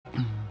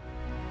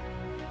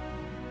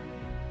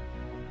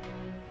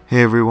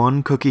Hey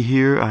everyone, Cookie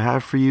here. I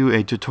have for you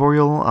a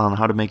tutorial on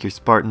how to make your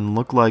Spartan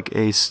look like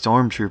a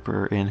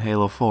Stormtrooper in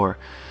Halo 4.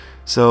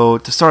 So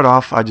to start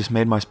off, I just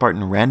made my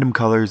Spartan random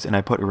colors and I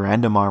put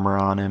random armor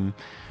on him,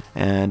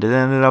 and it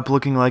ended up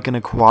looking like an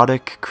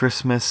aquatic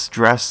Christmas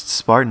dressed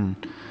Spartan.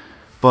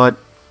 But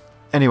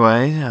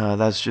anyway,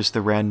 that's just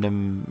the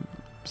random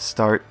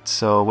start.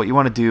 So what you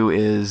want to do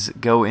is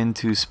go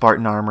into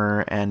Spartan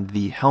armor, and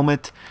the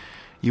helmet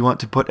you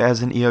want to put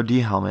as an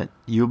EOD helmet.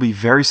 You'll be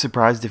very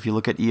surprised if you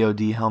look at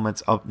EOD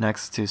helmets up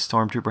next to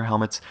Stormtrooper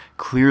helmets.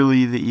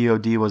 Clearly the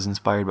EOD was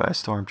inspired by a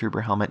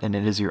Stormtrooper helmet, and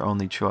it is your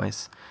only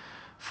choice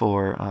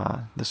for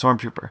the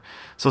Stormtrooper.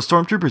 So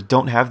Stormtroopers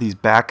don't have these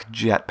back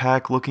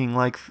jetpack looking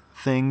like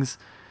things,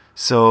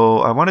 so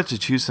I wanted to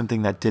choose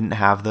something that didn't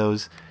have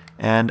those,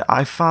 and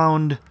I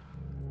found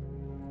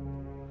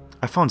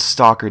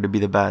Stalker to be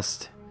the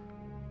best.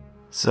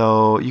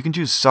 So you can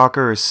choose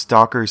Stalker or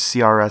Stalker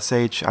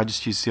CRSH. I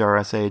just choose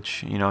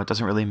CRSH. You know, it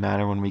doesn't really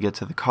matter when we get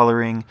to the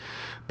coloring.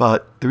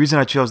 But the reason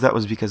I chose that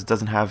was because it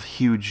doesn't have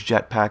huge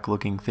jetpack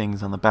looking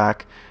things on the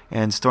back.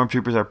 And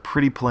Stormtroopers are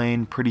pretty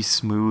plain, pretty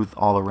smooth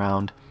all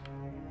around.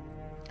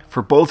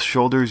 For both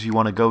shoulders, you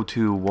want to go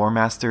to War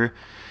Master.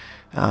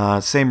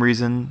 Same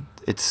reason.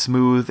 It's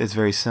smooth, it's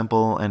very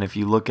simple, and if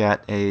you look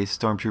at a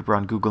Stormtrooper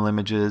on Google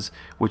Images,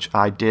 which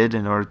I did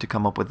in order to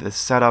come up with this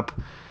setup,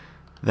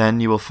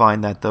 then you will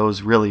find that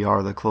those really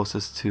are the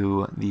closest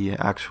to the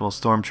actual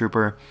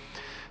Stormtrooper.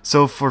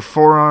 So for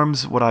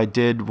forearms, what I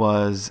did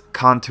was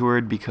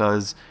contoured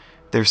because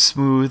they're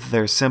smooth,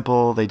 they're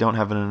simple, they don't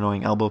have an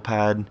annoying elbow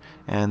pad,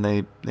 and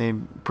they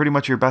pretty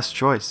much your best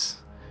choice.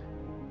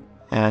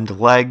 And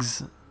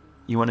legs,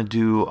 you want to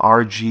do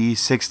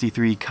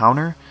RG63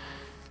 counter.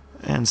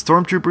 And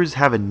Stormtroopers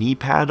have a knee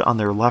pad on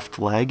their left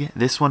leg.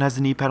 This one has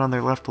a knee pad on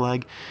their left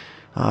leg.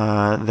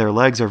 Their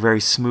legs are very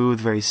smooth,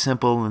 very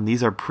simple, and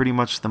these are pretty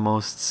much the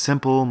most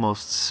simple,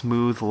 most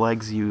smooth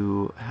legs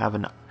you have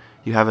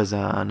as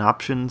an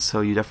option, so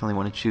you definitely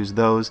want to choose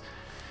those.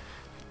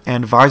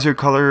 And visor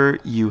color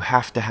you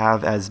have to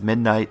have as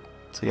midnight,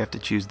 so you have to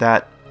choose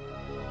that.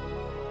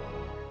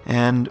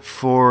 And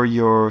for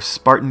your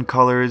Spartan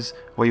colors,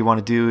 what you want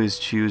to do is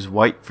choose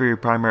white for your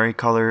primary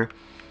color,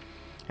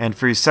 and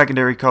for your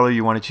secondary color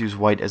you want to choose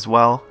white as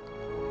well.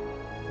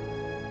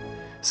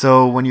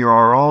 So when you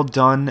are all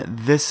done,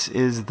 this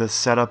is the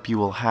setup you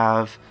will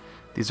have.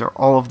 These are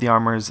all of the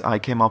armors I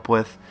came up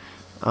with.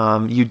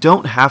 You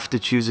don't have to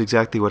choose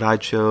exactly what I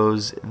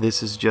chose.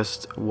 This is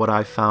just what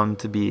I found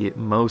to be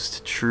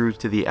most true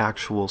to the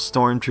actual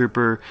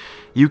Stormtrooper.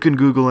 You can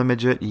Google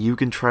image it. You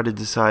can try to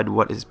decide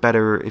what is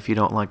better if you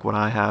don't like what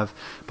I have.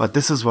 But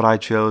this is what I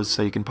chose,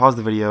 so you can pause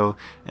the video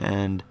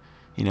and,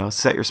 you know,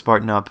 set your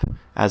Spartan up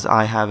as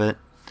I have it.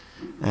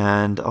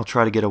 And I'll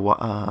try to get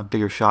a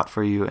bigger shot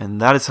for you, and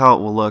that is how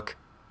it will look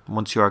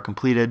once you are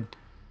completed.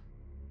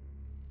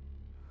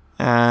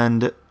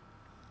 And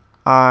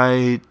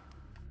I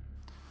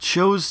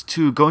chose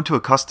to go into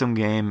a custom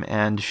game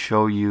and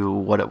show you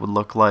what it would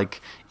look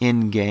like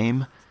in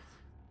game,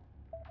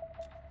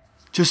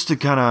 just to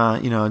kind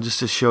of, you know, just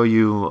to show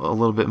you a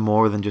little bit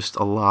more than just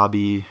a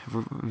lobby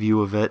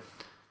view of it.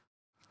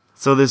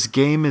 So this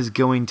game is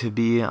going to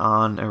be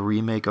on a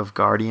remake of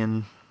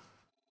Guardian,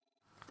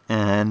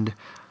 and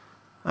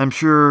I'm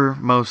sure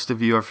most of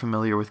you are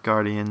familiar with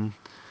Guardian.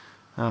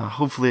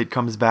 Hopefully it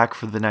comes back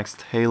for the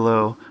next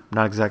Halo. I'm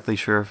not exactly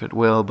sure if it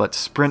will, but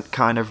Sprint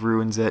kind of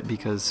ruins it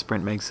because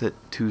Sprint makes it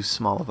too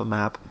small of a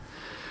map.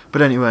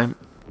 But anyway,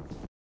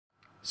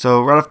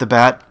 so right off the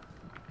bat,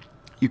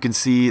 you can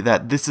see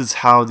that this is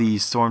how the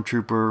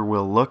Stormtrooper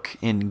will look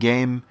in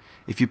game.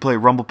 If you play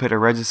Rumble Pit or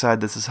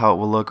Regicide, this is how it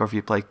will look, or if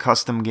you play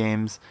custom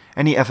games,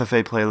 any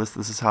FFA playlist,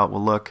 this is how it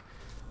will look.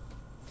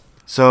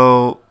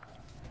 So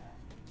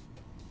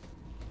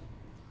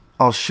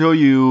I'll show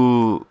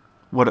you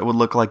what it would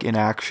look like in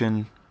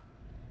action.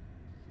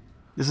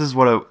 This is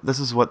what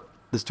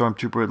the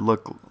Stormtrooper would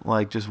look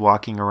like just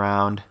walking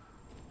around.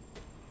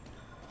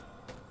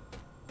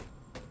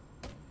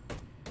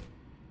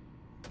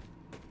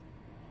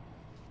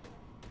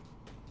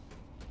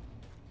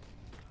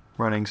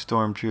 Running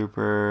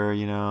Stormtrooper,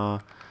 you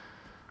know.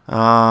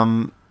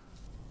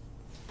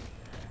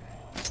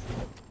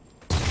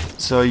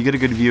 So you get a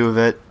good view of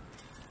it.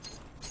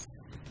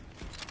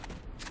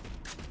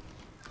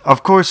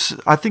 Of course,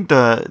 I think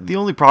the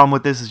only problem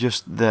with this is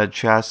just the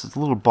chest. It's a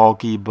little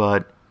bulky,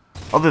 but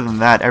other than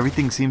that,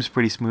 everything seems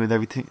pretty smooth.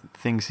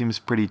 Everything seems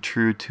pretty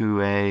true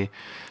to a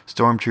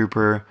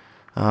Stormtrooper.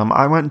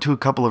 I went into a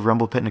couple of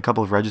Rumble Pit and a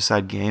couple of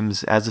Regicide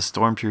games as a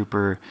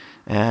Stormtrooper,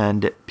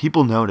 and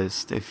people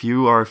noticed. If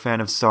you are a fan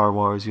of Star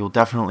Wars, you'll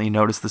definitely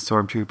notice the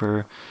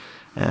Stormtrooper.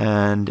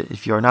 And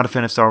if you are not a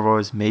fan of Star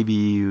Wars, maybe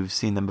you've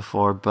seen them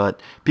before,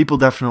 but people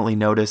definitely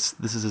notice.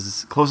 This is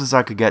as close as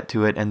I could get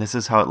to it, and this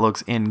is how it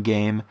looks in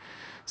game.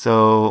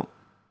 So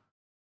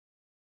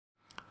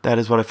that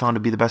is what I found to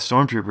be the best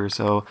Stormtrooper.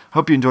 So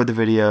hope you enjoyed the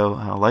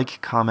video. Like,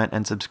 comment,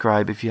 and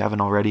subscribe if you haven't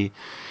already.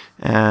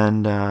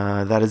 And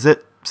that is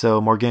it.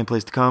 So more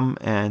gameplays to come,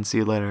 and see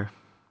you later.